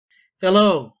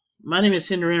Hello, my name is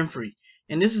Emphrey,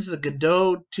 and this is a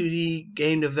Godot 2D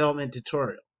game development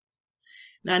tutorial.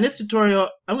 Now in this tutorial,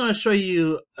 I'm going to show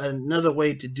you another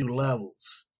way to do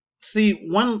levels. See,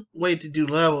 one way to do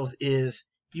levels is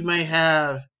you may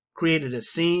have created a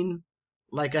scene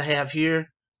like I have here.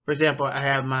 For example, I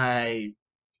have my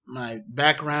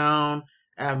background,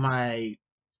 I have my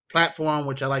platform,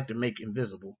 which I like to make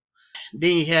invisible.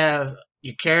 Then you have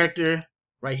your character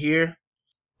right here.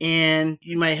 And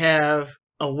you might have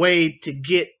a way to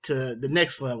get to the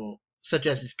next level, such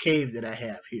as this cave that I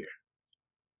have here.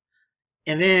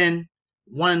 And then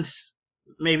once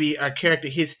maybe our character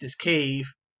hits this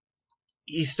cave,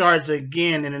 he starts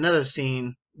again in another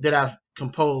scene that I've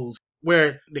composed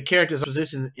where the character's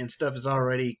position and stuff is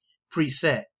already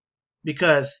preset.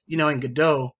 Because, in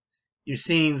Godot, your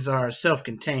scenes are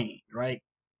self-contained, right?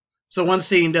 So one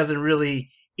scene doesn't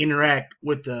really interact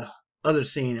with the other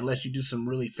scene unless you do some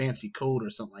really fancy code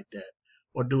or something like that,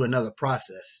 or do another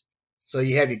process. So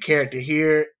you have your character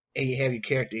here and you have your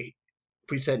character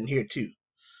preset in here too.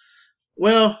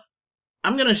 Well,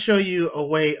 I'm going to show you a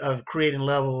way of creating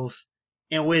levels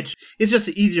in which it's just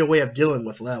an easier way of dealing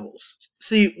with levels.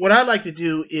 See, what I like to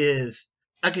do is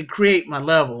I could create my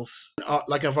levels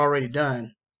like I've already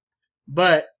done,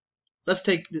 but let's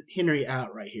take Henry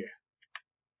out right here.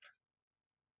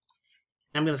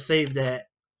 I'm going to save that.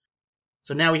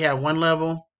 So now we have one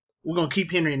level. We're going to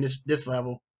keep Henry in this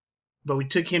level, but we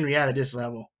took Henry out of this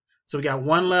level. So we got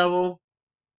one level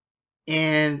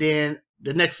and then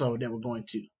the next level that we're going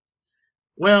to.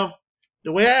 Well,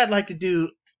 the way I'd like to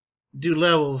do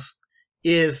levels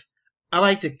is I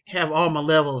like to have all my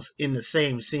levels in the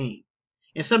same scene.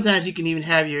 And sometimes you can even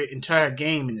have your entire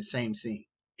game in the same scene.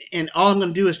 And all I'm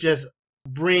going to do is just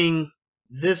bring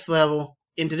this level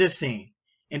into this scene.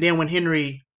 And then when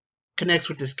Henry connects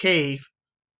with this cave,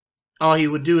 all he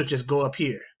would do is just go up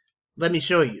here. Let me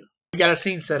show you. We got our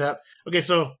scene set up. Okay,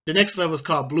 so the next level is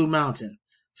called Blue Mountain.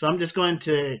 So I'm just going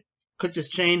to click this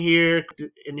chain here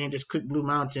and then just click Blue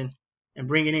Mountain and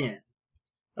bring it in.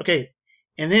 Okay,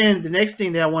 and then the next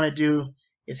thing that I want to do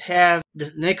is have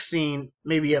the next scene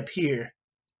maybe up here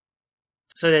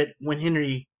so that when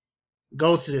Henry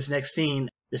goes to this next scene,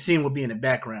 the scene will be in the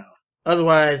background.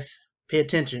 Otherwise, pay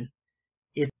attention.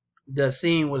 If the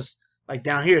scene was like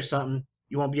down here or something,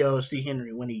 you won't be able to see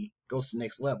Henry when he goes to the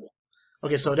next level.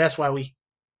 Okay, so that's why we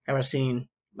have our scene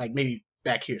like maybe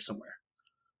back here somewhere.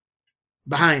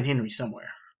 Behind Henry somewhere.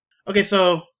 Okay,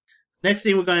 so next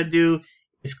thing we're going to do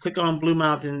is click on Blue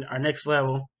Mountain, our next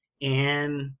level,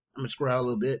 and I'm going to scroll out a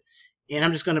little bit, and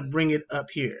I'm just going to bring it up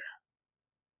here.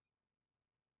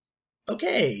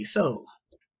 Okay, so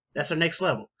that's our next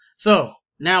level. So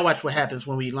now watch what happens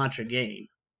when we launch our game.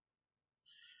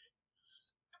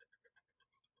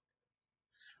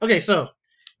 Okay, so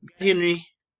Henry,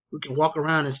 we can walk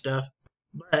around and stuff,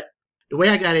 but the way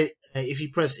I got it, if you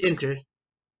press enter,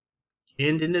 you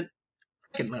end in the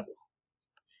second level.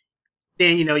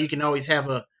 Then, you can always have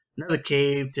another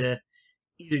cave to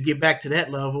either get back to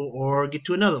that level or get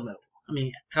to another level. I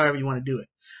mean, however you want to do it.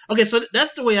 Okay, so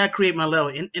that's the way I create my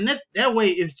level. And that way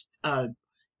is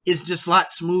just a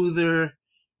lot smoother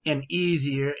and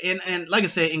easier. And like I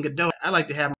said, in Godot, I like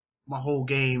to have my whole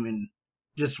game in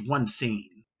just one scene.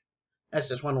 That's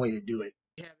just one way to do it.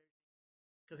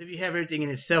 Because if you have everything in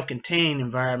a self-contained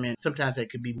environment, sometimes that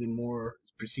could be more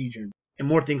procedure and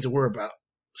more things to worry about.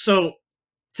 So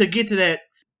to get to that,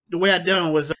 the way I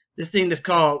done was this thing that's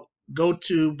called Go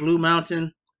to Blue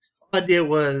Mountain. All I did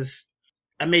was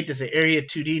I made this an area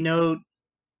 2D node,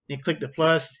 and click the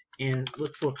plus and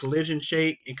look for collision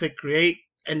shape and click create,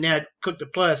 and then I click the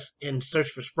plus and search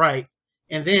for Sprite,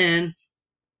 and then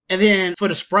for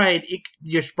the sprite,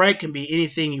 your sprite can be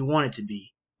anything you want it to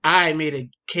be. I made a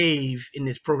cave in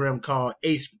this program called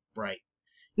Sprite.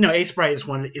 Sprite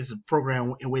is a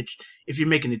program in which if you're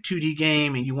making a 2D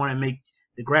game and you want to make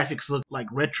the graphics look like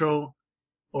retro,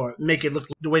 or make it look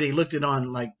the way they looked it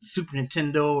on like Super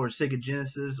Nintendo or Sega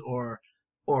Genesis or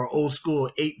old school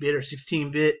 8-bit or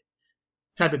 16-bit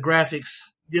type of graphics,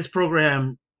 this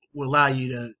program will allow you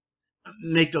to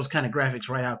make those kind of graphics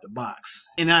right out the box.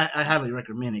 And I highly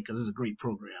recommend it because it's a great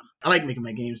program. I like making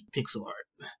my games pixel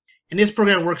art. And this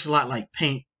program works a lot like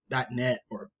Paint.net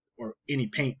or any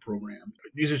paint program.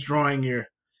 You're just drawing your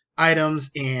items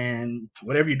and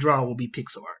whatever you draw will be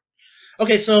pixel art.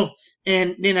 Okay, so,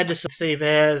 and then I just save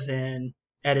as and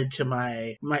add it to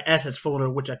my assets folder,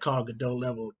 which I call Godot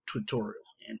Level Tutorial,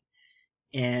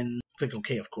 and click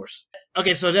OK, of course.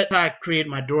 Okay, so that's how I create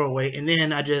my doorway, and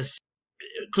then I just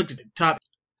clicked at the top,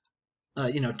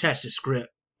 attach the script,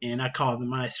 and I call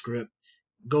my script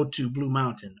Go to Blue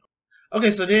Mountain.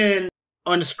 Okay, so then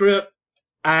on the script,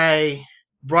 I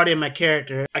brought in my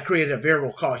character. I created a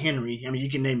variable called Henry. I mean, you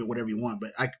can name it whatever you want,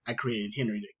 but I created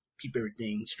Henry to keep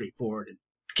everything straightforward and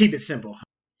to keep it simple.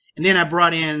 And then I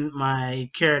brought in my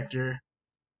character.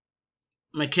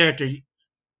 My character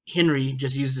Henry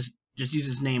just used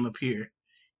his name up here,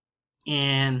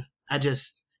 and I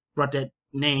just brought that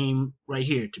name right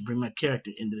here to bring my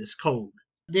character into this code.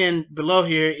 Then below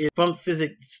here is func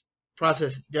physics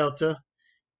process delta.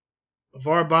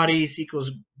 Var bodies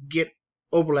equals get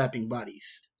overlapping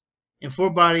bodies, and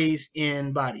for bodies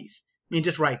in bodies. I mean,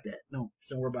 just write that. No,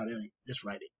 don't worry about it. Just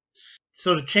write it.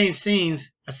 So to change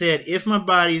scenes, I said if my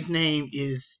body's name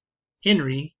is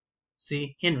Henry,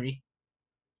 see Henry,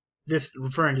 this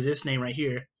referring to this name right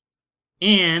here,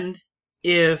 and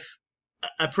if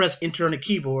I press enter on the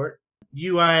keyboard,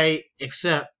 UI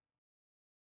accept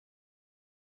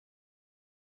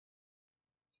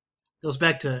goes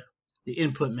back to the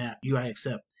input map, UI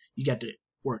accept. You got to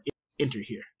work enter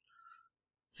here.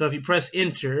 So if you press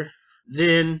enter,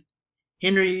 then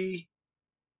Henry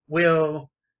will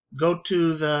go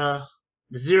to the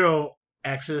 0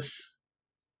 axis,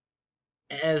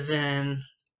 as in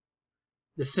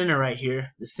the center right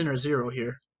here, the center 0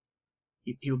 here.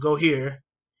 He will go here,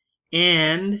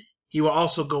 and he will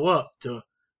also go up to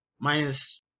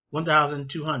minus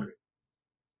 1,200.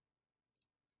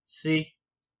 See?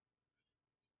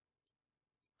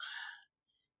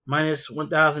 Minus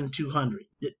 1,200.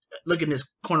 Look in this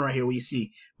corner right here where you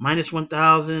see minus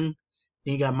 1,000,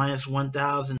 then you got minus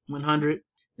 1,100,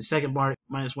 the second bar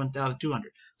minus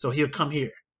 1,200. So he'll come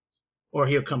here, or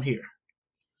he'll come here.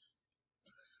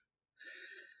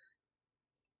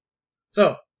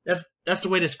 So that's the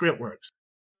way the script works.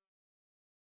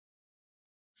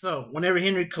 So whenever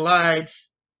Henry collides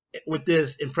with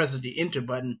this and presses the enter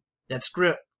button, that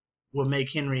script will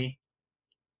make Henry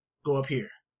go up here,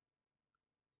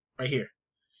 right here.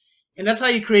 And that's how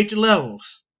you create your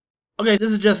levels. Okay,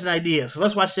 this is just an idea, so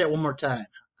let's watch that one more time,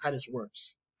 how this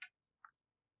works.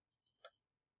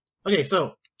 Okay,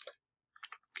 so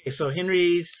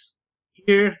Henry's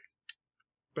here,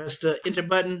 press the enter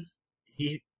button,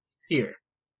 he's here.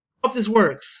 Hope this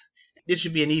works. This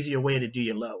should be an easier way to do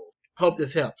your level. Hope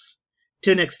this helps.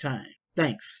 Till next time.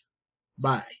 Thanks.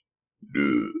 Bye.